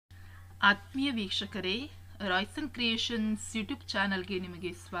ಆತ್ಮೀಯ ವೀಕ್ಷಕರೇ, Royson creations YouTube ಚಾನಲ್ಗೆ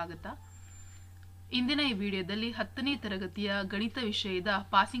ನಿಮಗೆ ಸ್ವಾಗತ. ಇಂದಿನ ಈ ವಿಡಿಯೋದಲ್ಲಿ 10ನೇ ತರಗತಿಯ ಗಣಿತ ವಿಷಯದ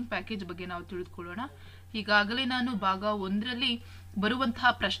ಪಾಸಿಂಗ್ ಪ್ಯಾಕೇಜ್ ಬಗ್ಗೆ ನಾವು ತಿಳಿದುಕೊಳ್ಳೋಣ. ಈಗಾಗಲೇ ನಾನು ಭಾಗ 1ರಲ್ಲಿ ಬರುವಂತಹ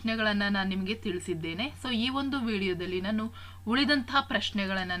ಪ್ರಶ್ನೆಗಳನ್ನು ನಾನು ನಿಮಗೆ ತಿಳಿಸಿದ್ದೇನೆ. ಸೊ ಈ ಒಂದು ವಿಡಿಯೋದಲ್ಲಿ ನಾನು ಉಳಿದಂತಹ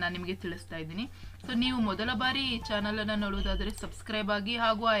ಪ್ರಶ್ನೆಗಳನ್ನು ನಾನು ನಿಮಗೆ ತಿಳಿಸ್ತಾ ಇದ್ದೀನಿ. ಸೊ ನೀವು ಮೊದಲ ಬಾರಿ ಈ ಚಾನಲನ್ನು ನೋಡೋದಾದರೆ ಸಬ್ಸ್ಕ್ರೈಬ್ ಆಗಿ,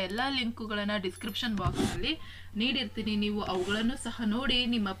 ಹಾಗೂ ಆ ಎಲ್ಲ ಲಿಂಕುಗಳನ್ನು ಡಿಸ್ಕ್ರಿಪ್ಷನ್ ಬಾಕ್ಸ್ನಲ್ಲಿ ನೀಡಿರ್ತೀನಿ. ನೀವು ಅವುಗಳನ್ನು ಸಹ ನೋಡಿ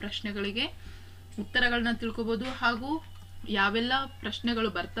ನಿಮ್ಮ ಪ್ರಶ್ನೆಗಳಿಗೆ ಉತ್ತರಗಳನ್ನ ತಿಳ್ಕೊಬೋದು, ಹಾಗೂ ಯಾವೆಲ್ಲ ಪ್ರಶ್ನೆಗಳು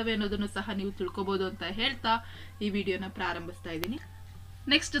ಬರ್ತವೆ ಅನ್ನೋದನ್ನು ಸಹ ನೀವು ತಿಳ್ಕೊಬೋದು ಅಂತ ಹೇಳ್ತಾ ಈ ವಿಡಿಯೋನ ಪ್ರಾರಂಭಿಸ್ತಾ ಇದ್ದೀನಿ.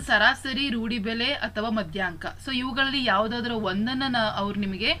 ನೆಕ್ಸ್ಟ್, ಸರಾಸರಿ, ರೂಢಿ ಬೆಲೆ ಅಥವಾ ಮಧ್ಯಾಂಕ. ಸೊ ಇವುಗಳಲ್ಲಿ ಯಾವುದಾದ್ರೂ ಒಂದನ್ನು ಅವ್ರು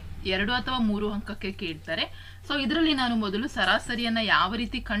ನಿಮಗೆ 2 ಅಥವಾ 3 ಅಂಕಕ್ಕೆ ಕೇಳ್ತಾರೆ. ಸೊ ಇದರಲ್ಲಿ ನಾನು ಮೊದಲು ಸರಾಸರಿಯನ್ನ ಯಾವ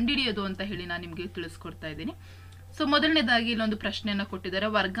ರೀತಿ ಕಂಡುಹಿಡಿಯೋದು ಅಂತ ಹೇಳಿ ನಾನು ನಿಮಗೆ ತಿಳಿಸ್ಕೊಡ್ತಾ ಇದ್ದೀನಿ. ಸೊ ಮೊದಲನೇದಾಗಿ ಇಲ್ಲೊಂದು ಪ್ರಶ್ನೆಯನ್ನು ಕೊಟ್ಟಿದ್ದಾರೆ.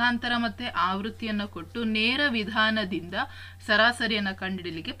 ವರ್ಗಾಂತರ ಮತ್ತೆ ಆವೃತ್ತಿಯನ್ನು ಕೊಟ್ಟು ನೇರ ವಿಧಾನದಿಂದ ಸರಾಸರಿಯನ್ನ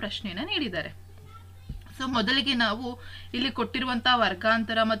ಕಂಡುಹಿಡಿಯಲಿಕ್ಕೆ ಪ್ರಶ್ನೆಯನ್ನ ನೀಡಿದ್ದಾರೆ. ಸೊ ಮೊದಲಿಗೆ ನಾವು ಇಲ್ಲಿ ಕೊಟ್ಟಿರುವಂತಹ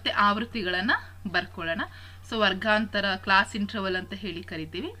ವರ್ಗಾಂತರ ಮತ್ತೆ ಆವೃತ್ತಿಗಳನ್ನ ಬರ್ಕೊಳ್ಳೋಣ. ಸೊ ವರ್ಗಾಂತರ ಕ್ಲಾಸ್ ಇಂಟರ್ವಲ್ ಅಂತ ಹೇಳಿ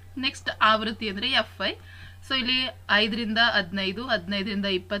ಕರಿತೀವಿ. ನೆಕ್ಸ್ಟ್ ಆವೃತ್ತಿ ಅಂದ್ರೆ FI. ಸೊ ಇಲ್ಲಿ 5ರಿಂದ 15, 15ರಿಂದ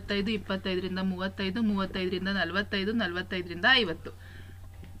 25, 25ರಿಂದ 35, 35ರಿಂದ 45, 45ರಿಂದ 50.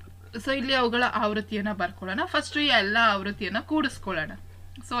 ಸೊ ಇಲ್ಲಿ ಅವುಗಳ ಆವೃತ್ತಿಯನ್ನ ಬರ್ಕೊಳ್ಳೋಣ. ಫಸ್ಟ್ ಈ ಎಲ್ಲ ಆವೃತ್ತಿಯನ್ನ ಕೂಡಿಸ್ಕೊಳ್ಳೋಣ.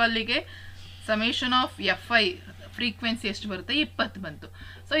 ಸೊ ಅಲ್ಲಿಗೆ ಸಮೇಷನ್ ಆಫ್ FI ಫ್ರೀಕ್ವೆನ್ಸಿ ಎಷ್ಟು ಬರುತ್ತೆ? 20 ಬಂತು.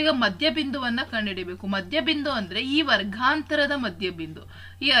 ಸೊ ಈಗ ಮಧ್ಯಬಿಂದುವನ್ನ ಕಂಡುಹಿಡಿಬೇಕು. ಮಧ್ಯಬಿಂದು ಅಂದ್ರೆ ಈ ವರ್ಗಾಂತರದ ಮಧ್ಯಬಿಂದು.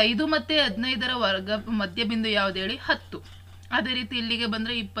 ಈ 5 ಮತ್ತೆ 15ರ ಮಧ್ಯಬಿಂದು ಯಾವ್ದು ಹೇಳಿ? 10. ಅದೇ ರೀತಿ ಇಲ್ಲಿಗೆ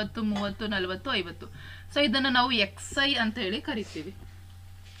ಬಂದ್ರೆ 20, 30, 40, 50. ಸೊ ಇದನ್ನ ನಾವು XI ಅಂತ ಹೇಳಿ ಕರಿತೀವಿ.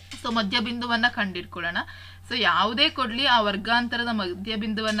 ಸೊ ಮಧ್ಯಬಿಂದುವನ್ನ ಕಂಡಿಡ್ಕೊಳ್ಳೋಣ. ಸೊ ಯಾವುದೇ ಕೊಡ್ಲಿ ಆ ವರ್ಗಾಂತರದ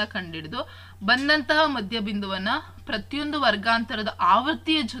ಮಧ್ಯಬಿಂದುವನ್ನ ಕಂಡಿಡಿದು ಬಂದಂತಹ ಮಧ್ಯಬಿಂದುವನ್ನ ಪ್ರತಿಯೊಂದು ವರ್ಗಾಂತರದ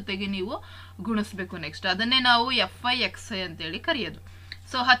ಆವೃತ್ತಿಯ ಜೊತೆಗೆ ನೀವು ಗುಣಿಸ್ಬೇಕು. ನೆಕ್ಸ್ಟ್ ಅದನ್ನೇ ನಾವು FI XI ಅಂತ ಹೇಳಿ ಕರೆಯೋದು.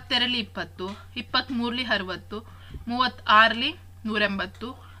 ಸೊ 10ರಲ್ಲಿ 20, 23ಲಿ 60, 36ಲಿ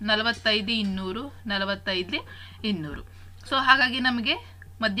 180, 45 200, 45ಲಿ 200. ಸೊ ಹಾಗಾಗಿ ನಮಗೆ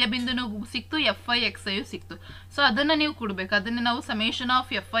ಮಧ್ಯಬಿಂದುನು ಸಿಕ್ತು, FI XI ಸಿಕ್ತು. ಸೊ ಅದನ್ನ ನೀವು ಕೊಡ್ಬೇಕು. ಅದನ್ನ ನಾವು ಸಮೇಷನ್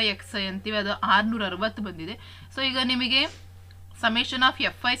ಆಫ್ FI XI ಅಂತೀವಿ. ಅದು 660 ಬಂದಿದೆ. ಸೊ ಈಗ ನಿಮಗೆ ಸಮೇಷನ್ ಆಫ್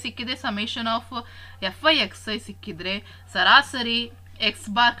FI ಸಿಕ್ಕಿದೆ, ಸಮೇಷನ್ ಆಫ್ FI XI ಸಿಕ್ಕಿದ್ರೆ ಸರಾಸರಿ X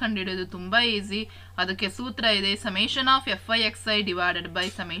ಬಾರ್ ಕಂಡುಹಿಡಿಯೋದು ತುಂಬಾ ಈಸಿ. ಅದಕ್ಕೆ ಸೂತ್ರ ಇದೆ, summation of FI XI divided by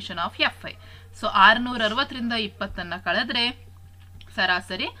summation of FI. So 660ರಿಂದ 20ಅನ್ನ ಕಳೆದ್ರೆ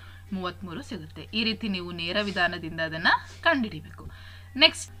ಸರಾಸರಿ 33 ಸಿಗುತ್ತೆ. ಈ ರೀತಿ ನೀವು ನೇರ ವಿಧಾನದಿಂದ ಅದನ್ನ ಕಂಡುಹಿಡಿಬೇಕು.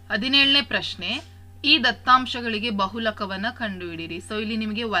 ನೆಕ್ಸ್ಟ್ 17ನೇ ಪ್ರಶ್ನೆ, ಈ ದತ್ತಾಂಶಗಳಿಗೆ ಬಹುಲಕವನ್ನ ಕಂಡುಹಿಡಿಯಿರಿ. ಸೊ ಇಲ್ಲಿ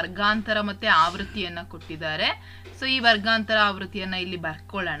ನಿಮಗೆ ವರ್ಗಾಂತರ ಮತ್ತೆ ಆವೃತ್ತಿಯನ್ನ ಕೊಟ್ಟಿದ್ದಾರೆ. ಸೊ ಈ ವರ್ಗಾಂತರ ಆವೃತ್ತಿಯನ್ನ ಇಲ್ಲಿ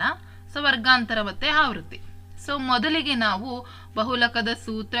ಬರ್ಕೊಳ್ಳೋಣ. ಸೊ ವರ್ಗಾಂತರ ಮತ್ತೆ ಆವೃತ್ತಿ. ಸೊ ಮೊದಲಿಗೆ ನಾವು ಬಹುಲಕದ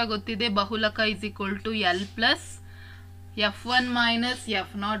ಸೂತ್ರ ಗೊತ್ತಿದೆ. ಬಹುಲಕ is equal to L plus F1 minus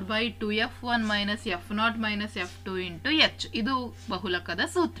F0 by 2F1 minus F0 minus F2 into H. ಇದು ಬಹುಲಕದ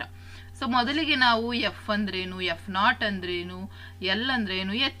ಸೂತ್ರ. ಸೊ ಮೊದಲಿಗೆ ನಾವು F ಅಂದ್ರೇನು, F0 ಅಂದ್ರೇನು, L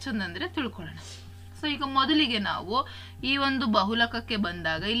ಅಂದ್ರೇನು, H ಅಂದ್ರೆ ತಿಳ್ಕೊಳ್ಳೋಣ. ಸೊ ಈಗ ಮೊದಲಿಗೆ ನಾವು ಈ ಒಂದು ಬಹುಲಕಕ್ಕೆ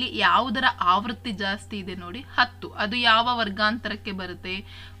ಬಂದಾಗ ಇಲ್ಲಿ ಯಾವುದರ ಆವೃತ್ತಿ ಜಾಸ್ತಿ ಇದೆ ನೋಡಿ? 10. ಅದು ಯಾವ ವರ್ಗಾಂತರಕ್ಕೆ ಬರುತ್ತೆ?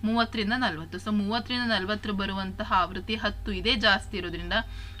 30ರಿಂದ 40. ಸೊ 30ರಿಂದ 40 ಬರುವಂತಹ ಆವೃತ್ತಿ 10 ಇದೇ ಜಾಸ್ತಿ ಇರೋದ್ರಿಂದ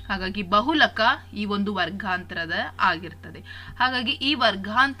ಹಾಗಾಗಿ ಬಹುಲಕ ಈ ಒಂದು ವರ್ಗಾಂತರದ ಆಗಿರ್ತದೆ. ಹಾಗಾಗಿ ಈ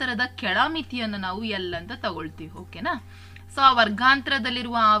ವರ್ಗಾಂತರದ ಕೆಳಮಿತಿಯನ್ನು ನಾವು L ಅಂತ ತಗೊಳ್ತೀವಿ. ಓಕೆನಾ? ಸೊ ಆ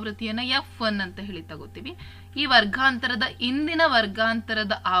ವರ್ಗಾಂತರದಲ್ಲಿರುವ ಆವೃತ್ತಿಯನ್ನ F1 ಅಂತ ಹೇಳಿ ತಗೋತೀವಿ. ಈ ವರ್ಗಾಂತರದ ಇಂದಿನ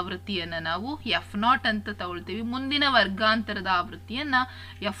ವರ್ಗಾಂತರದ ಆವೃತ್ತಿಯನ್ನ ನಾವು F0 ಅಂತ ತಗೊಳ್ತೀವಿ. ಮುಂದಿನ ವರ್ಗಾಂತರದ ಆವೃತ್ತಿಯನ್ನ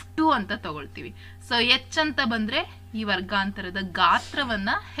F2 ಅಂತ ತಗೊಳ್ತೀವಿ. ಸೊ H ಅಂತ ಬಂದ್ರೆ ಈ ವರ್ಗಾಂತರದ ಗಾತ್ರವನ್ನ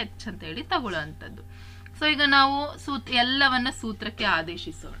H ಅಂತ ಹೇಳಿ ತಗೊಳ್ಳುವಂಥದ್ದು. ಸೊ ಈಗ ನಾವು ಎಲ್ಲವನ್ನ ಸೂತ್ರಕ್ಕೆ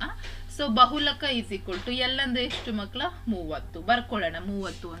ಆದೇಶಿಸೋಣ. So ಬಹುಲಕ is equal to L ಅಂದ್ರೆ ಎಷ್ಟು ಮಕ್ಕಳ? 30. ಬರ್ಕೊಳ್ಳೋಣ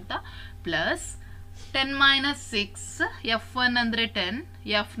 30 ಅಂತ. ಪ್ಲಸ್ 10 ಮೈನಸ್ 6, F1 ಅಂದ್ರೆ 10,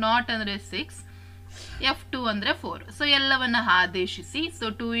 F0 ಅಂದ್ರೆ 6, F2 ಅಂದ್ರೆ 4. ಸೊ ಎಲ್ಲವನ್ನ ಆದೇಶಿಸಿ. So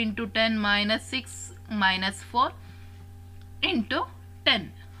 2 into 10 minus 6 minus 4 into 10.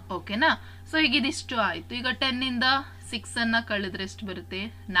 ಓಕೆನಾ? ಸೊ ಈಗ ಇದಿಷ್ಟು ಆಯ್ತು. ಈಗ 10 ಇಂದ 6 ಅನ್ನ ಕಳೆದ್ರೆ ಎಷ್ಟು ಬರುತ್ತೆ?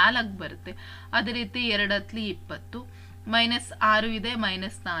 4 ಬರುತ್ತೆ. ಅದೇ ರೀತಿ 2 ಹತ್ಲಿ 20, ಮೈನಸ್ 6 ಇದೆ,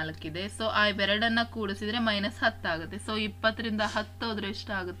 ಮೈನಸ್ 4 ಇದೆ. ಸೊ ಆ ಎರಡನ್ನ ಕೂಡಿಸಿದ್ರೆ ಮೈನಸ್ 10 ಆಗುತ್ತೆ. ಸೊ 20ರಿಂದ 10 ಹೋದ್ರೆ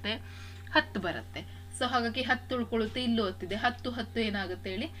ಎಷ್ಟು ಆಗುತ್ತೆ? 10 ಬರುತ್ತೆ. ಸೊ ಹಾಗಾಗಿ 10 ಉಳ್ಕೊಳ್ಳುತ್ತೆ. ಇಲ್ಲೂ 10 ಇದೆ. 10 10 ಏನಾಗುತ್ತೆ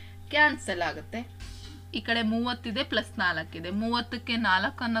ಹೇಳಿ? ಕ್ಯಾನ್ಸಲ್ ಆಗುತ್ತೆ. ಈ ಕಡೆ 30 ಇದೆ, ಪ್ಲಸ್ 4 ಇದೆ. 30ಕ್ಕೆ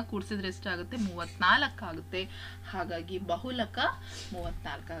 4ಅನ್ನ ಕೂಡಿಸಿದ್ರೆ ಎಷ್ಟಾಗುತ್ತೆ? 34 ಆಗುತ್ತೆ. ಹಾಗಾಗಿ ಬಹುಲಕ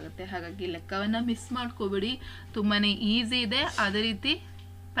 34 ಆಗುತ್ತೆ. ಹಾಗಾಗಿ ಲೆಕ್ಕವನ್ನ ಮಿಸ್ ಮಾಡ್ಕೋಬೇಡಿ, ತುಂಬಾನೇ ಈಸಿ ಇದೆ. ಅದೇ ರೀತಿ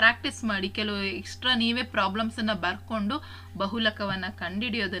ಪ್ರಾಕ್ಟೀಸ್ ಮಾಡಿ. ಕೆಲವು ಎಕ್ಸ್ಟ್ರಾ ನೀವೇ ಪ್ರಾಬ್ಲಮ್ಸ್ ಅನ್ನ ಬರ್ಕೊಂಡು ಬಹುಲಕವನ್ನ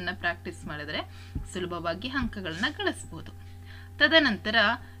ಕಂಡುಹಿಡಿಯೋದನ್ನ ಪ್ರಾಕ್ಟೀಸ್ ಮಾಡಿದ್ರೆ ಸುಲಭವಾಗಿ ಅಂಕಗಳನ್ನ ಗಳಿಸಬಹುದು. ತದನಂತರ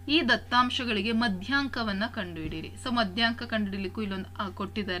ಈ ದತ್ತಾಂಶಗಳಿಗೆ ಮಧ್ಯಾಂಕವನ್ನು ಕಂಡುಹಿಡಿಯಿರಿ. ಸೊ ಮಧ್ಯಾಂಕ ಕಂಡುಹಿಡಿಯಲಿಕ್ಕೂ ಇಲ್ಲೊಂದು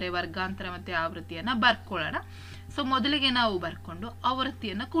ಕೊಟ್ಟಿದ್ದಾರೆ, ವರ್ಗಾಂತರ ಮತ್ತು ಆವೃತ್ತಿಯನ್ನು ಬರ್ಕೊಳ್ಳೋಣ. ಸೊ ಮೊದಲಿಗೆ ನಾವು ಬರ್ಕೊಂಡು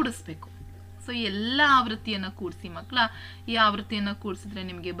ಆವೃತ್ತಿಯನ್ನು ಕೂಡಿಸ್ಬೇಕು. ಸೊ ಎಲ್ಲ ಆವೃತ್ತಿಯನ್ನು ಕೂಡಿಸಿ ಮಕ್ಕಳ. ಈ ಆವೃತ್ತಿಯನ್ನು ಕೂಡಿಸಿದ್ರೆ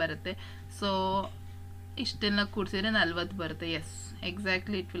ನಿಮಗೆ ಬರುತ್ತೆ. ಸೊ ಇಷ್ಟೆಲ್ಲ ಕೂಡಿಸಿದ್ರೆ 40 ಬರುತ್ತೆ. S,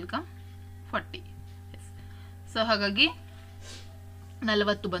 exactly it will come 40. S. So ಹಾಗಾಗಿ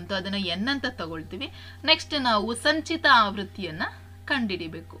 40 ಬಂತು. ಅದನ್ನು ಎನ್ ಅಂತ ತಗೊಳ್ತೀವಿ. ನೆಕ್ಸ್ಟ್ ನಾವು ಸಂಚಿತ ಆವೃತ್ತಿಯನ್ನು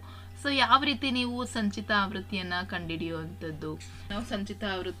ಕಂಡುಹಿಡಿಬೇಕು. ಸೊ ಯಾವ ರೀತಿ ನೀವು ಸಂಚಿತ ಆವೃತ್ತಿಯನ್ನು ಕಂಡುಹಿಡಿಯುವಂಥದ್ದು? ನಾವು ಸಂಚಿತ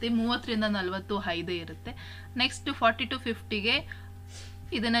ಆವೃತ್ತಿ 30ರಿಂದ 40 5 ಇರುತ್ತೆ. ನೆಕ್ಸ್ಟ್ 40 to 50ಗೆ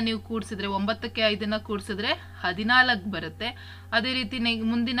ಇದನ್ನು ನೀವು ಕೂಡಿಸಿದ್ರೆ 9ಕ್ಕೆ 5ನ್ನು ಕೂಡಿಸಿದ್ರೆ 14 ಬರುತ್ತೆ. ಅದೇ ರೀತಿ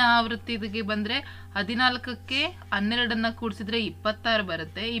ಮುಂದಿನ ಆವೃತ್ತಿಗೆ ಬಂದರೆ 14ಕ್ಕೆ 12ನ್ನು ಕೂಡಿಸಿದ್ರೆ 26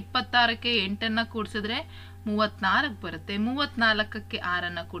 ಬರುತ್ತೆ. 26ಕ್ಕೆ 8ನ್ನು ಕೂಡಿಸಿದ್ರೆ 34 ಬರುತ್ತೆ. 34ಕ್ಕೆ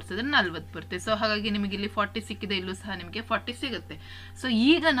 6ನ್ನು ಕೂಡಿಸಿದ್ರೆ 40 ಬರುತ್ತೆ. ಸೊ ಹಾಗಾಗಿ ನಿಮಗೆ ಇಲ್ಲಿ 40 ಸಿಕ್ಕಿದೆ, ಇಲ್ಲೂ ಸಹ ನಿಮಗೆ 40 ಸಿಗುತ್ತೆ. ಸೊ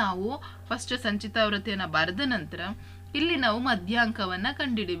ಈಗ ನಾವು ಫಸ್ಟ್ ಸಂಚಿತ ಆವೃತ್ತಿಯನ್ನು ಬರೆದ ನಂತರ ಇಲ್ಲಿ ನಾವು ಮಧ್ಯಾಂಕವನ್ನು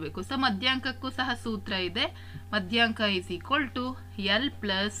ಕಂಡುಹಿಡಿಬೇಕು. ಸೊ ಮಧ್ಯಾಂಕಕ್ಕೂ ಸಹ ಸೂತ್ರ ಇದೆ. ಮಧ್ಯಾಂಕ is equal to L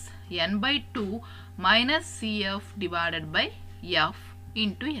plus n/2 minus CF divided by F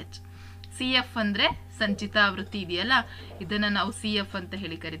into H. CF ಅಂದರೆ ಸಂಚಿತ ಆವೃತ್ತಿ ಇದೆಯಲ್ಲ, ಇದನ್ನು ನಾವು CF ಅಂತ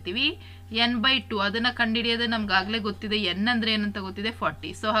ಹೇಳಿ ಕರಿತೀವಿ. n/2 ಅದನ್ನು ಕಂಡುಹಿಡಿಯೋದು ನಮ್ಗಾಗಲೇ ಗೊತ್ತಿದೆ. n ಅಂದರೆ ಏನಂತ ಗೊತ್ತಿದೆ,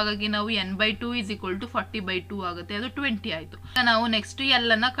 40. ಸೊ ಹಾಗಾಗಿ ನಾವು n/2 ಈಸ್ ಈಕ್ವಲ್ ಟು 40/2 ಆಗುತ್ತೆ. ಅದು 20 ಆಯಿತು. ನಾವು ನೆಕ್ಸ್ಟ್ L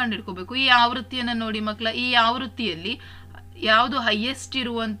ಅನ್ನು ಕಂಡುಹಿಡ್ಕೋಬೇಕು. ಈ ಆವೃತ್ತಿಯನ್ನು ನೋಡಿ ಮಕ್ಕಳ. ಈ ಆವೃತ್ತಿಯಲ್ಲಿ ಯಾವುದು ಹೈಯೆಸ್ಟ್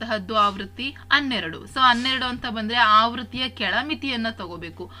ಇರುವಂತಹದ್ದು ಆವೃತ್ತಿ 12. ಸೊ 12 ಅಂತ ಬಂದರೆ ಆವೃತ್ತಿಯ ಕೆಳಮಿತಿಯನ್ನು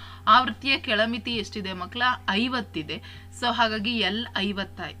ತಗೋಬೇಕು. ಆವೃತ್ತಿಯ ಕೆಳಮಿತಿ ಎಷ್ಟಿದೆ ಮಕ್ಕಳ? 50 ಇದೆ. ಸೊ ಹಾಗಾಗಿ L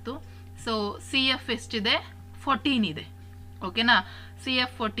 50 ಆಯಿತು. ಸೊ CF ಎಷ್ಟಿದೆ? 14 ಇದೆ. ಓಕೆನಾ?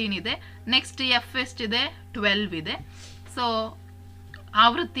 CF 14 ಇದೆ. ನೆಕ್ಸ್ಟ್ F ಎಷ್ಟಿದೆ? 12 ಇದೆ. ಸೊ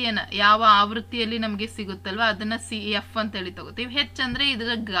ಆವೃತ್ತಿಯನ್ನು ಯಾವ ಆವೃತ್ತಿಯಲ್ಲಿ ನಮಗೆ ಸಿಗುತ್ತಲ್ವ ಅದನ್ನು CF ಅಂತೇಳಿ ತಗೋತೀವಿ. H ಅಂದರೆ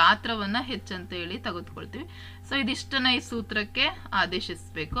ಇದರ ಗಾತ್ರವನ್ನು H ಅಂತ ಹೇಳಿ ತೆಗೆದುಕೊಳ್ತೀವಿ. ಸೊ ಇದಿಷ್ಟನ್ನು ಈ ಸೂತ್ರಕ್ಕೆ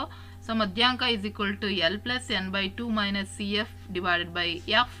ಆದೇಶಿಸಬೇಕು. So ಮಧ್ಯಾಂಕ is equal to L plus n/2 minus CF divided by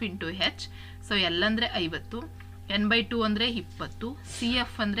F into H. So L ಅಂದರೆ 50, n/2 ಅಂದರೆ 20,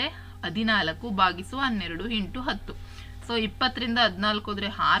 CF ಅಂದರೆ 14 ಭಾಗಿಸು 12 ಇಂಟು 10. ಸೊ 20ರಿಂದ 14 ಹೋದರೆ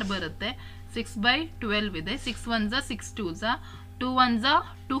 6 ಬರುತ್ತೆ. 6/12 ಇದೆ. 6 1 6 2 2 1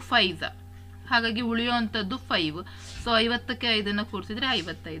 2 5 ಹಾಗಾಗಿ ಉಳಿಯುವಂಥದ್ದು 5. ಸೊ 50ಕ್ಕೆ 5ನ್ನು ಕೂಡಿಸಿದ್ರೆ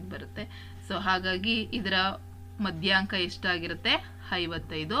 55 ಬರುತ್ತೆ. ಸೊ ಹಾಗಾಗಿ ಇದರ ಮಧ್ಯಾಂಕ ಎಷ್ಟಾಗಿರುತ್ತೆ?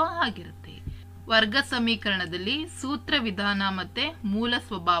 55 ಆಗಿರುತ್ತೆ. ವರ್ಗ ಸಮೀಕರಣದಲ್ಲಿ ಸೂತ್ರ ವಿಧಾನ ಮತ್ತು ಮೂಲ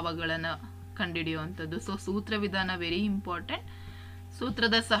ಸ್ವಭಾವಗಳನ್ನು ಕಂಡುಹಿಡಿಯುವಂಥದ್ದು. ಸೊ ಸೂತ್ರ ವಿಧಾನ ವೆರಿ ಇಂಪಾರ್ಟೆಂಟ್.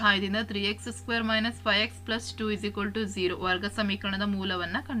 ಸೂತ್ರದ ಸಹಾಯದಿಂದ 3x² minus 5x plus 2 is equal to 0 ವರ್ಗ ಸಮೀಕರಣದ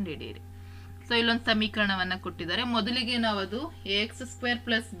ಮೂಲವನ್ನು ಕಂಡುಹಿಡಿಯಿರಿ. ಸೊ ಇಲ್ಲೊಂದು ಸಮೀಕರಣವನ್ನು ಕೊಟ್ಟಿದ್ದಾರೆ. ಮೊದಲಿಗೆ ನಾವು ಅದು ax²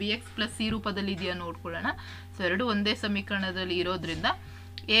 plus bx plus c ರೂಪದಲ್ಲಿ ಇದೆಯಾ ನೋಡ್ಕೊಳ್ಳೋಣ. ಸೊ ಎರಡು ಒಂದೇ ಸಮೀಕರಣದಲ್ಲಿ ಇರೋದ್ರಿಂದ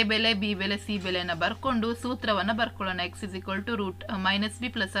a ಬೆಲೆ b ಬೆಲೆ c ಬೆಲೆಯನ್ನು ಬರ್ಕೊಂಡು ಸೂತ್ರವನ್ನು ಬರ್ಕೊಳ್ಳೋಣ. x is equal to root minus B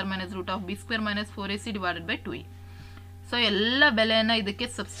plus R minus root of b² minus 4ac divided by 2e. So ಎಲ್ಲ ಬೆಲೆಯನ್ನು ಇದಕ್ಕೆ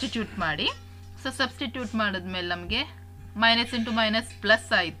ಸಬ್ಸ್ಟಿಟ್ಯೂಟ್ ಮಾಡಿ. ಸೊ ಸಬ್ಸ್ಟಿಟ್ಯೂಟ್ ಮಾಡಿದ್ಮೇಲೆ ನಮಗೆ ಮೈನಸ್ ಇಂಟು ಮೈನಸ್ ಪ್ಲಸ್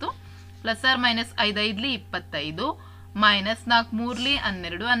ಆಯಿತು. Plus R minus 5 5ಲಿ 25 minus 4 3ಲಿ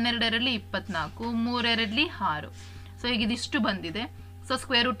 12 12 2ಲಿ 24 3 2ಲಿ 6. So ಈಗ ಇದಿಷ್ಟು ಬಂದಿದೆ. So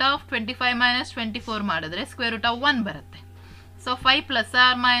square root of 25 minus 24 ಮಾಡಿದ್ರೆ ಸ್ಕ್ವೇರ್ ರೂಟ್ ಆಫ್ 1 ಬರುತ್ತೆ. So 5 plus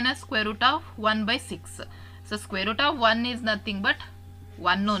R minus square root of 1/6. So square root of 1 is nothing but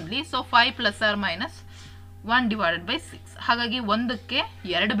 1 only. So 5 plus R minus 1 divided by 6. ಹಾಗಾಗಿ ಒಂದಕ್ಕೆ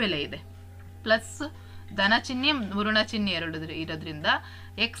 2 ಬೆಲೆ ಇದೆ. Plus ಧನ ಚಿಹ್ನೆ ಋಣ ಚಿಹ್ನೆ ಇರೋದ್ರಿಂದ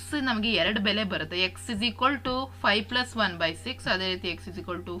ಎಕ್ಸ್ ನಮಗೆ 2 ಬೆಲೆ ಬರುತ್ತೆ. X is equal to 5 plus 1/6. ಅದೇ ರೀತಿ X is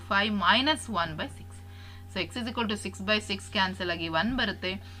equal to 5 minus 1/6. So X is equal to 6/6 cancel ಆಗಿ 1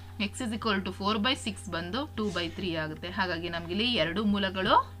 ಬರುತ್ತೆ. ಎಕ್ಸ್ ಇಸ್ ಈಕ್ವಲ್ ಟು 4/6 ಬಂದು 2/3 ಆಗುತ್ತೆ. ಹಾಗಾಗಿ ನಮಗೆ ಇಲ್ಲಿ 2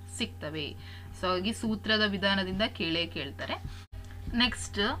 ಮೂಲಗಳು ಸಿಗ್ತವೆ. ಸೊ ಹಾಗಾಗಿ ಸೂತ್ರದ ವಿಧಾನದಿಂದ ಕೇಳ್ತಾರೆ.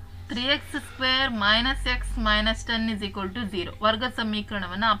 Next 3x² minus x minus 10 is equal to 0 ವರ್ಗ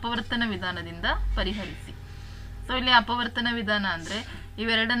ಸಮೀಕರಣವನ್ನು ಅಪವರ್ತನ ವಿಧಾನದಿಂದ ಪರಿಹರಿಸಿ. ಸೊ ಇಲ್ಲಿ ಅಪವರ್ತನ ವಿಧಾನ ಅಂದರೆ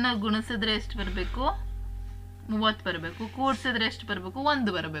ಇವೆರಡನ್ನು ಗುಣಿಸಿದ್ರೆ ಎಷ್ಟು ಬರಬೇಕು? 30 ಬರಬೇಕು. ಕೂಡಿಸಿದ್ರೆ ಎಷ್ಟು ಬರಬೇಕು?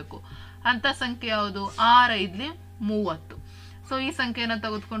 1 ಬರಬೇಕು. ಅಂಥ ಸಂಖ್ಯೆ ಯಾವುದು? 6 5ಲಿ 30. ಸೊ ಈ ಸಂಖ್ಯೆಯನ್ನು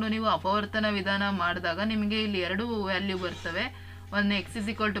ತೆಗೆದುಕೊಂಡು ನೀವು ಅಪವರ್ತನ ವಿಧಾನ ಮಾಡಿದಾಗ ನಿಮಗೆ ಇಲ್ಲಿ 2 ವ್ಯಾಲ್ಯೂ ಬರ್ತವೆ. ಒಂದು X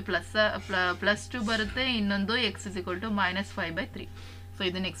is equal to plus 2 ಬರುತ್ತೆ, ಇನ್ನೊಂದು X is equal to minus 5/3. So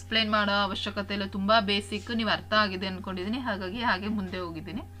ಇದನ್ನು ಎಕ್ಸ್ಪ್ಲೈನ್ ಮಾಡೋ ಅವಶ್ಯಕತೆ ಇಲ್ಲ, ತುಂಬ ಬೇಸಿಕ್, ನೀವು ಅರ್ಥ ಆಗಿದೆ ಅಂದ್ಕೊಂಡಿದ್ದೀನಿ, ಹಾಗಾಗಿ ಹಾಗೆ ಮುಂದೆ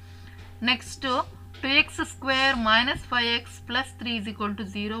ಹೋಗಿದ್ದೀನಿ. Next 2x² minus 5x plus 3 is equal to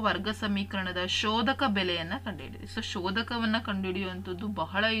 0 ವರ್ಗ ಸಮೀಕರಣದ ಶೋಧಕ ಬೆಲೆಯನ್ನು ಕಂಡುಹಿಡಿಯಿರಿ. ಸೊ ಶೋಧಕವನ್ನು ಕಂಡುಹಿಡಿಯುವಂಥದ್ದು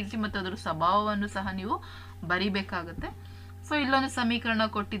ಬಹಳ ಈಸಿ ಮತ್ತು ಅದರ ಸ್ವಭಾವವನ್ನು ಸಹ ನೀವು ಬರಿಬೇಕಾಗುತ್ತೆ. ಸೊ ಇಲ್ಲೊಂದು ಸಮೀಕರಣ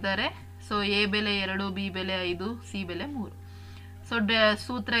ಕೊಟ್ಟಿದ್ದಾರೆ. ಸೊ ಎ ಬೆಲೆ 2, ಬಿ ಬೆಲೆ 5, ಸಿ ಬೆಲೆ 3. ಸೊ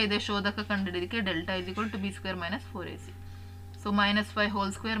ಸೂತ್ರ ಇದೆ ಶೋಧಕ ಕಂಡುಹಿಡಿಯೋದಕ್ಕೆ delta is equal to B square minus 4ac. So -5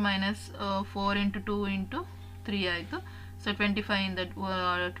 whole square minus 4 into 2 into 3 ಆಯಿತು. ಸೊ 25 ಇಂದ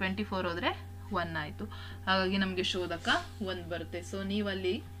 24 ಹೋದರೆ 1 ಆಯಿತು. ಹಾಗಾಗಿ ನಮಗೆ ಶೋಧಕ 1 ಬರುತ್ತೆ. ಸೊ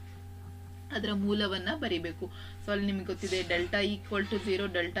ನೀವಲ್ಲಿ ಅದರ ಮೂಲವನ್ನು ಬರಿಬೇಕು. ಸೊ ಅಲ್ಲಿ ನಿಮಗೆ ಗೊತ್ತಿದೆ delta equal to 0,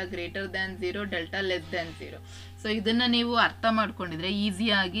 delta greater than 0, delta less than 0. So ಇದನ್ನು ನೀವು ಅರ್ಥ ಮಾಡ್ಕೊಂಡಿದ್ರೆ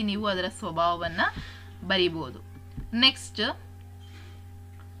ಈಸಿಯಾಗಿ ನೀವು ಅದರ ಸ್ವಭಾವವನ್ನು ಬರಿಬೋದು. ನೆಕ್ಸ್ಟ್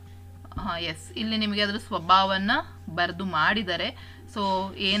ಇಲ್ಲಿ ನಿಮಗೆ ಅದರ ಸ್ವಭಾವವನ್ನು ಬರೆದು ಮಾಡಿದರೆ ಸೊ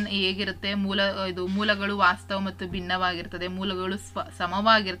ಹೇಗಿರುತ್ತೆ ಮೂಲಗಳು ವಾಸ್ತವ ಮತ್ತು ಭಿನ್ನವಾಗಿರ್ತದೆ. ಮೂಲಗಳು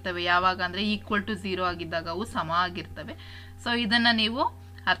ಸಮವಾಗಿರ್ತವೆ ಯಾವಾಗ ಅಂದರೆ ಈಕ್ವಲ್ ಟು 0 ಆಗಿದ್ದಾಗ ಅವು ಸಮ ಆಗಿರ್ತವೆ. ಸೊ ಇದನ್ನು ನೀವು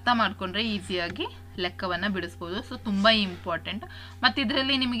ಅರ್ಥ ಮಾಡಿಕೊಂಡ್ರೆ ಈಸಿಯಾಗಿ ಲೆಕ್ಕವನ್ನು ಬಿಡಿಸ್ಬೋದು. ಸೊ ತುಂಬ ಇಂಪಾರ್ಟೆಂಟ್. ಮತ್ತು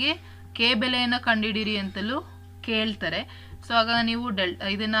ಇದರಲ್ಲಿ ನಿಮಗೆ ಕೆ ಬೆಲೆಯನ್ನು ಕಂಡುಹಿಡಿಯಿರಿ ಅಂತಲೂ ಕೇಳ್ತಾರೆ. ಸೊ ಆಗ ನೀವು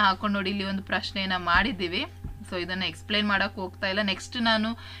ಇದನ್ನು ಹಾಕೊಂಡು ನೋಡಿ, ಇಲ್ಲಿ ಒಂದು ಪ್ರಶ್ನೆಯನ್ನು ಮಾಡಿದ್ದೀವಿ. ಸೊ ಇದನ್ನು ಎಕ್ಸ್ಪ್ಲೈನ್ ಮಾಡೋಕ್ಕೆ ಹೋಗ್ತಾ ಇಲ್ಲ. ನೆಕ್ಸ್ಟ್ ನಾನು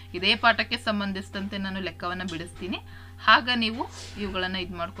ಇದೇ ಪಾಠಕ್ಕೆ ಸಂಬಂಧಿಸಿದಂತೆ ನಾನು ಲೆಕ್ಕವನ್ನು ಬಿಡಿಸ್ತೀನಿ. ಆಗ ನೀವು ಇವುಗಳನ್ನು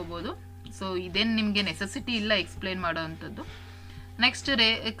ಇದು ಮಾಡ್ಕೋಬೋದು. ಸೊ ಇದೇನು ನಿಮಗೆ ನೆಸೆಸಿಟಿ ಇಲ್ಲ ಎಕ್ಸ್ಪ್ಲೈನ್ ಮಾಡೋ ಅಂಥದ್ದು. ನೆಕ್ಸ್ಟ್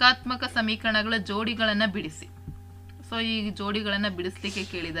ರೇಖಾತ್ಮಕ ಸಮೀಕರಣಗಳ ಜೋಡಿಗಳನ್ನು ಬಿಡಿಸಿ. ಸೊ ಈ ಜೋಡಿಗಳನ್ನು ಬಿಡಿಸ್ಲಿಕ್ಕೆ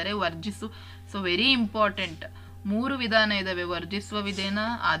ಕೇಳಿದ್ದಾರೆ. ವರ್ಜಿಸು. So very important. 3 ವಿಧಾನ ಇದ್ದಾವೆ: ವರ್ಜಿಸುವ ವಿಧಾನ,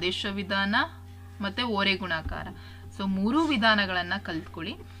 ಆದೇಶ ವಿಧಾನ ಮತ್ತು ಓರೆ ಗುಣಾಕಾರ. ಸೊ 3 ವಿಧಾನಗಳನ್ನು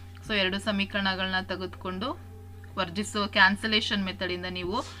ಕಲ್ತ್ಕೊಳ್ಳಿ. ಸೊ 2 ಸಮೀಕರಣಗಳನ್ನ ತೆಗೆದುಕೊಂಡು ವರ್ಜಿಸುವ ಕ್ಯಾನ್ಸಲೇಷನ್ ಮೆಥಡಿಂದ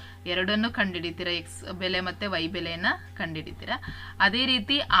ನೀವು ಎರಡನ್ನು ಕಂಡುಹಿಡಿತೀರಾ, ಎಕ್ಸ್ ಬೆಲೆ ಮತ್ತು ವೈ ಬೆಲೆಯನ್ನು ಕಂಡುಹಿಡಿತೀರಾ. ಅದೇ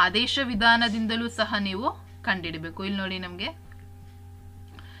ರೀತಿ ಆದೇಶ ವಿಧಾನದಿಂದಲೂ ಸಹ ನೀವು ಕಂಡುಹಿಡಬೇಕು. ಇಲ್ಲಿ ನೋಡಿ, ನಮಗೆ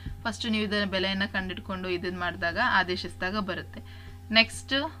ಫಸ್ಟ್ ನೀವು ಇದರ ಬೆಲೆಯನ್ನು ಕಂಡುಹಿಡ್ಕೊಂಡು ಇದನ್ನು ಮಾಡಿದಾಗ ಆದೇಶಿಸಿದಾಗ ಬರುತ್ತೆ.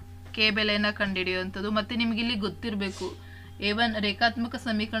 ನೆಕ್ಸ್ಟ್ ಕೆ ಬೆಲೆಯನ್ನು ಕಂಡುಹಿಡಿಯುವಂಥದ್ದು. ಮತ್ತು ನಿಮಗೆ ಇಲ್ಲಿ ಗೊತ್ತಿರಬೇಕು, A1 ರೇಖಾತ್ಮಕ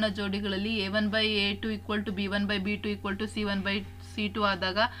ಸಮೀಕರಣ ಜೋಡಿಗಳಲ್ಲಿ A1/A2 equal to B1/B2 equal to C1/C2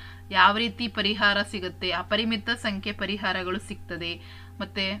 ಆದಾಗ ಯಾವ ರೀತಿ ಪರಿಹಾರ ಸಿಗುತ್ತೆ, ಅಪರಿಮಿತ ಸಂಖ್ಯೆ ಪರಿಹಾರಗಳು ಸಿಗ್ತದೆ,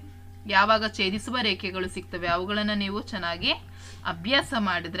 ಮತ್ತು ಯಾವಾಗ ಛೇದಿಸುವ ರೇಖೆಗಳು ಸಿಗ್ತವೆ, ಅವುಗಳನ್ನು ನೀವು ಚೆನ್ನಾಗಿ ಅಭ್ಯಾಸ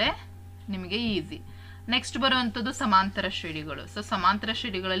ಮಾಡಿದರೆ ನಿಮಗೆ ಈಸಿ. ನೆಕ್ಸ್ಟ್ ಬರುವಂಥದ್ದು ಸಮಾಂತರ ಶ್ರೇಣಿಗಳು. ಸೊ ಸಮಾಂತರ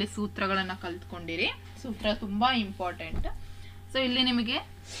ಶ್ರೇಣಿಗಳಲ್ಲಿ ಸೂತ್ರಗಳನ್ನು ಕಲ್ತ್ಕೊಂಡಿರಿ. ಸೂತ್ರ ತುಂಬ ಇಂಪಾರ್ಟೆಂಟ್. ಸೊ ಇಲ್ಲಿ ನಿಮಗೆ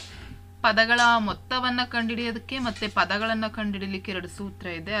ಪದಗಳ ಮೊತ್ತವನ್ನು ಕಂಡುಹಿಡಿಯೋದಕ್ಕೆ ಮತ್ತು ಪದಗಳನ್ನು ಕಂಡುಹಿಡಿಯಲಿಕ್ಕೆ 2 ಸೂತ್ರ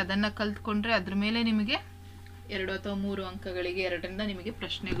ಇದೆ. ಅದನ್ನು ಕಲ್ತ್ಕೊಂಡ್ರೆ ಅದ್ರ ಮೇಲೆ ನಿಮಗೆ 2 ಅಥವಾ 3 ಅಂಕಗಳಿಗೆ 2ರಿಂದ ನಿಮಗೆ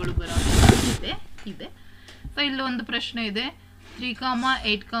ಪ್ರಶ್ನೆಗಳು ಬರೋ ಇದೆ. ಸೊ ಇಲ್ಲಿ ಒಂದು ಪ್ರಶ್ನೆ ಇದೆ,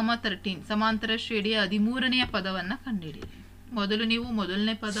 3,8,13 ಸಮಾಂತರ ಶ್ರೇಣಿಯ 13ನೇ ಪದವನ್ನು ಕಂಡುಹಿಡಿಯಿರಿ. ನೀವು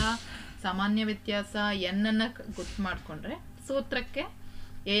ಮೊದಲನೇ ಪದ, ಸಾಮಾನ್ಯ ವ್ಯತ್ಯಾಸ, ಎನ್ ಅನ್ನು ಗೊತ್ತು ಮಾಡಿಕೊಂಡ್ರೆ ಸೂತ್ರಕ್ಕೆ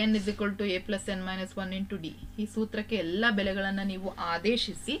an = a + n - 1 × d ಈ ಸೂತ್ರಕ್ಕೆ ಎಲ್ಲ ಬೆಲೆಗಳನ್ನು ನೀವು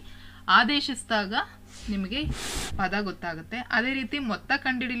ಆದೇಶಿಸಿದಾಗ ನಿಮಗೆ ಪದ ಗೊತ್ತಾಗುತ್ತೆ. ಅದೇ ರೀತಿ ಮೊತ್ತ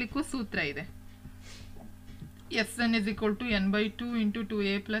ಕಂಡುಹಿಡಿಯಲಿಕ್ಕೂ ಸೂತ್ರ ಇದೆ, Sn = n/2 ×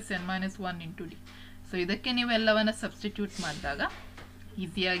 2a + n - 1 × d. So ಇದಕ್ಕೆ ನೀವು ಎಲ್ಲವನ್ನು ಸಬ್ಸ್ಟಿಟ್ಯೂಟ್ ಮಾಡಿದಾಗ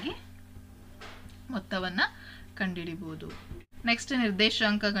ಈಸಿಯಾಗಿ ಮೊತ್ತವನ್ನು ಕಂಡುಹಿಡಿಬೋದು. ನೆಕ್ಸ್ಟ್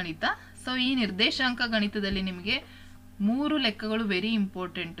ನಿರ್ದೇಶಾಂಕ ಗಣಿತ. ಸೊ ಈ ನಿರ್ದೇಶಾಂಕ ಗಣಿತದಲ್ಲಿ ನಿಮಗೆ 3 ಲೆಕ್ಕಗಳು ವೆರಿ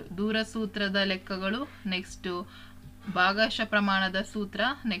ಇಂಪಾರ್ಟೆಂಟ್. ದೂರ ಸೂತ್ರದ ಲೆಕ್ಕಗಳು, ನೆಕ್ಸ್ಟ್ ಭಾಗಶಃ ಪ್ರಮಾಣದ ಸೂತ್ರ,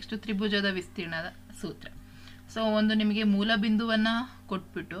 ನೆಕ್ಸ್ಟ್ ತ್ರಿಭುಜದ ವಿಸ್ತೀರ್ಣದ ಸೂತ್ರ. ಸೊ ಒಂದು ನಿಮಗೆ ಮೂಲ ಬಿಂದುವನ್ನು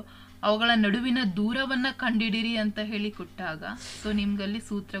ಕೊಟ್ಬಿಟ್ಟು ಅವುಗಳ ನಡುವಿನ ದೂರವನ್ನು ಕಂಡುಹಿಡಿಯಿರಿ ಅಂತ ಹೇಳಿ ಕೊಟ್ಟಾಗ ಸೊ ನಿಮ್ಗಲ್ಲಿ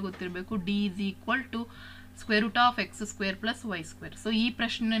ಸೂತ್ರ ಗೊತ್ತಿರಬೇಕು, D = √x² + y². ಸೊ ಈ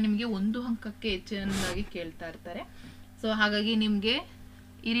ಪ್ರಶ್ನೆ ನಿಮಗೆ 1 ಅಂಕಕ್ಕೆ ಹೆಚ್ಚಿನದಾಗಿ ಕೇಳ್ತಾ ಇರ್ತಾರೆ. ಸೊ ಹಾಗಾಗಿ ನಿಮಗೆ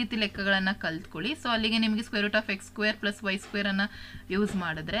ಈ ರೀತಿ ಲೆಕ್ಕಗಳನ್ನು ಕಲ್ತ್ಕೊಳ್ಳಿ. ಸೊ ಅಲ್ಲಿಗೆ ನಿಮಗೆ √x² + y² ಅನ್ನು ಯೂಸ್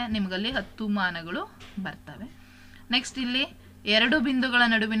ಮಾಡಿದ್ರೆ ನಿಮಗಲ್ಲಿ 10 ಮಾನಗಳು ಬರ್ತವೆ. ನೆಕ್ಸ್ಟ್ ಇಲ್ಲಿ 2 ಬಿಂದುಗಳ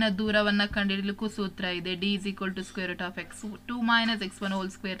ನಡುವಿನ ದೂರವನ್ನು ಕಂಡುಹಿಡಿಯಲಿಕ್ಕೂ ಸೂತ್ರ ಇದೆ, D = √x2 -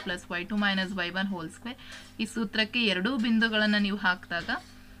 x1² + y2 - y1². ಈ ಸೂತ್ರಕ್ಕೆ 2 ಬಿಂದುಗಳನ್ನು ನೀವು ಹಾಕಿದಾಗ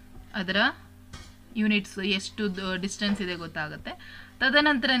ಅದರ ಯೂನಿಟ್ಸ್ ಎಷ್ಟು ಡಿಸ್ಟೆನ್ಸ್ ಇದೆ ಗೊತ್ತಾಗುತ್ತೆ.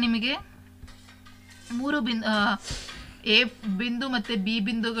 ತದನಂತರ ನಿಮಗೆ 3 ಎ ಬಿಂದು ಮತ್ತು ಬಿ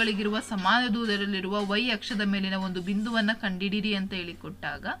ಬಿಂದುಗಳಿಗಿರುವ ಸಮಾನ ದೂರದಲ್ಲಿರುವ y ಅಕ್ಷದ ಮೇಲಿನ ಒಂದು ಬಿಂದುವನ್ನು ಕಂಡುಹಿಡಿಯಿರಿ ಅಂತ ಹೇಳಿ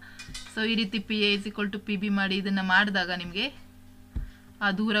ಕೊಟ್ಟಾಗ ಸೊ ಈ ರೀತಿ PA = PB ಮಾಡಿ ಇದನ್ನು ಮಾಡಿದಾಗ ನಿಮಗೆ ಆ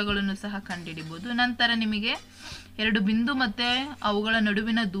ದೂರಗಳನ್ನು ಸಹ ಕಂಡುಹಿಡಿಬೋದು. ನಂತರ ನಿಮಗೆ 2 ಬಿಂದು ಮತ್ತು ಅವುಗಳ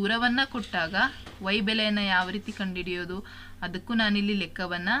ನಡುವಿನ ದೂರವನ್ನು ಕೊಟ್ಟಾಗ y ಬೆಲೆಯನ್ನು ಯಾವ ರೀತಿ ಕಂಡುಹಿಡಿಯೋದು ಅದಕ್ಕೂ ನಾನಿಲ್ಲಿ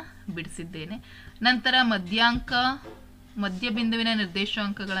ಲೆಕ್ಕವನ್ನು ಬಿಡಿಸಿದ್ದೇನೆ. ನಂತರ ಮಧ್ಯ ಬಿಂದುವಿನ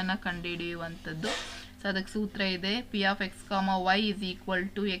ನಿರ್ದೇಶಾಂಕಗಳನ್ನು ಕಂಡುಹಿಡಿಯುವಂಥದ್ದು. ಸೊ ಅದಕ್ಕೆ ಸೂತ್ರ ಇದೆ, P(x, y)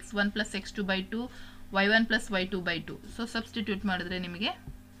 = x1 + x2/2 y1 + y2/2. So substitute ಮಾಡಿದ್ರೆ ನಿಮಗೆ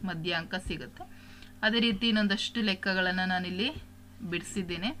ಮಧ್ಯಾಂಕ ಸಿಗುತ್ತೆ. ಅದೇ ರೀತಿ ಇನ್ನೊಂದಷ್ಟು ಲೆಕ್ಕಗಳನ್ನು ನಾನಿಲ್ಲಿ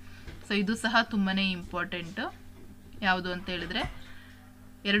ಬಿಡಿಸಿದ್ದೇನೆ. ಸೊ ಇದು ಸಹ ತುಂಬಾ ಇಂಪಾರ್ಟೆಂಟು. ಯಾವುದು ಅಂತ ಹೇಳಿದ್ರೆ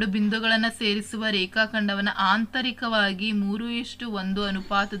 2 ಬಿಂದುಗಳನ್ನು ಸೇರಿಸುವ ರೇಖಾಖಂಡವನ್ನು ಆಂತರಿಕವಾಗಿ 3:1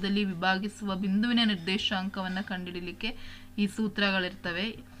 ಅನುಪಾತದಲ್ಲಿ ವಿಭಾಗಿಸುವ ಬಿಂದುವಿನ ನಿರ್ದೇಶಾಂಕವನ್ನು ಕಂಡುಹಿಡಿಯಲಿಕ್ಕೆ ಈ ಸೂತ್ರಗಳಿರ್ತವೆ.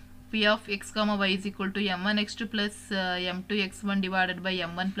 P of x, y is equal to m1x2 plus m2x1 divided by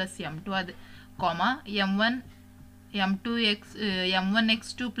m1 plus m2 ಅದು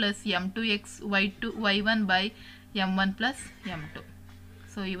m1x2 plus m2y1 by m1 plus m2.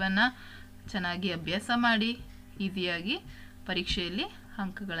 So ಇವನ್ನು ಚೆನ್ನಾಗಿ ಅಭ್ಯಾಸ ಮಾಡಿ ಈಸಿಯಾಗಿ ಪರೀಕ್ಷೆಯಲ್ಲಿ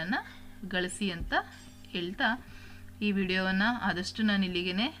ಅಂಕಗಳನ್ನು ಗಳಿಸಿ ಅಂತ ಹೇಳ್ತಾ ಈ ವಿಡಿಯೋವನ್ನು ಆದಷ್ಟು ನಾನು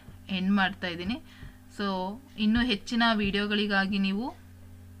ಇಲ್ಲಿಗೆ ಎಂಡ್ ಮಾಡ್ತಾ ಇದ್ದೀನಿ. ಸೊ ಇನ್ನೂ ಹೆಚ್ಚಿನ ವಿಡಿಯೋಗಳಿಗಾಗಿ ನೀವು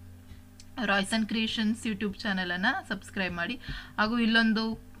ರಾಯ್ಸನ್ ಕ್ರಿಯೇಷನ್ಸ್ ಯೂಟ್ಯೂಬ್ ಚಾನಲನ್ನು ಸಬ್ಸ್ಕ್ರೈಬ್ ಮಾಡಿ. ಹಾಗೂ ಇಲ್ಲೊಂದು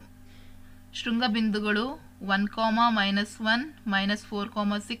ಶೃಂಗಬಿಂದುಗಳು 1, -1, -4,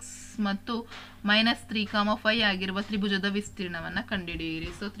 6 ಮತ್ತು -3, 5 ಆಗಿರುವ ತ್ರಿಭುಜದ ವಿಸ್ತೀರ್ಣವನ್ನು ಕಂಡುಹಿಡಿಯಿರಿ.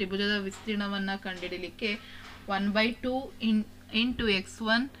 ಸೊ ತ್ರಿಭುಜದ ವಿಸ್ತೀರ್ಣವನ್ನು ಕಂಡುಹಿಡಿಯಲಿಕ್ಕೆ 1/2 into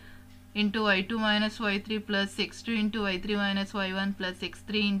x1 into y2 - y3 plus x2 into y3 - y1 plus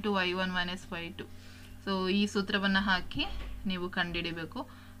x3 into y1 - y2. So ಈ ಸೂತ್ರವನ್ನು ಹಾಕಿ ನೀವು ಕಂಡುಹಿಡಿಬೇಕು.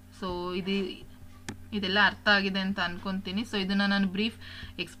 ಸೊ ಇದೆಲ್ಲ ಅರ್ಥ ಆಗಿದೆ ಅಂತ ಅನ್ಕೊತೀನಿ. ಸೊ ಇದನ್ನು ನಾನು ಬ್ರೀಫ್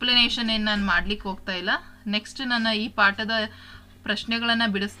ಎಕ್ಸ್ಪ್ಲನೇಷನ್ ಏನು ನಾನು ಮಾಡ್ಲಿಕ್ಕೆ ಹೋಗ್ತಾ ಇಲ್ಲ. ನೆಕ್ಸ್ಟ್ ನನ್ನ ಈ ಪಾಠದ ಪ್ರಶ್ನೆಗಳನ್ನು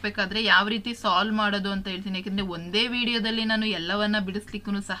ಬಿಡಿಸ್ಬೇಕಾದ್ರೆ ಯಾವ ರೀತಿ ಸಾಲ್ವ್ ಮಾಡೋದು ಅಂತ ಹೇಳ್ತೀನಿ. ಯಾಕೆಂದರೆ ಒಂದೇ ವಿಡಿಯೋದಲ್ಲಿ ನಾನು ಎಲ್ಲವನ್ನ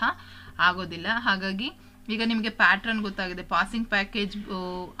ಬಿಡಿಸ್ಲಿಕ್ಕೂ ಸಹ ಆಗೋದಿಲ್ಲ. ಹಾಗಾಗಿ ಈಗ ನಿಮಗೆ ಪ್ಯಾಟ್ರನ್ ಗೊತ್ತಾಗಿದೆ. ಪಾಸಿಂಗ್ ಪ್ಯಾಕೇಜ್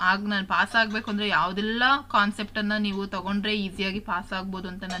ನಾನು ಪಾಸ್ ಆಗಬೇಕು ಅಂದರೆ ಯಾವುದೆಲ್ಲ ಕಾನ್ಸೆಪ್ಟನ್ನು ನೀವು ತಗೊಂಡ್ರೆ ಈಸಿಯಾಗಿ ಪಾಸ್ ಆಗ್ಬೋದು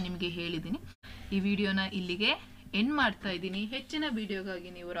ಅಂತ ನಾನು ನಿಮಗೆ ಹೇಳಿದ್ದೀನಿ. ಈ ವಿಡಿಯೋನ ಇಲ್ಲಿಗೆ ಎಂಡ್ ಮಾಡ್ತಾ ಇದ್ದೀನಿ. ಹೆಚ್ಚಿನ ವಿಡಿಯೋಗಾಗಿ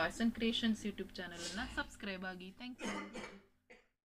ನೀವು ರಾಯ್ಸನ್ ಕ್ರಿಯೇಷನ್ಸ್ ಯೂಟ್ಯೂಬ್ ಚಾನಲನ್ನು ಸಬ್ಸ್ಕ್ರೈಬ್ ಆಗಿ. Thank you.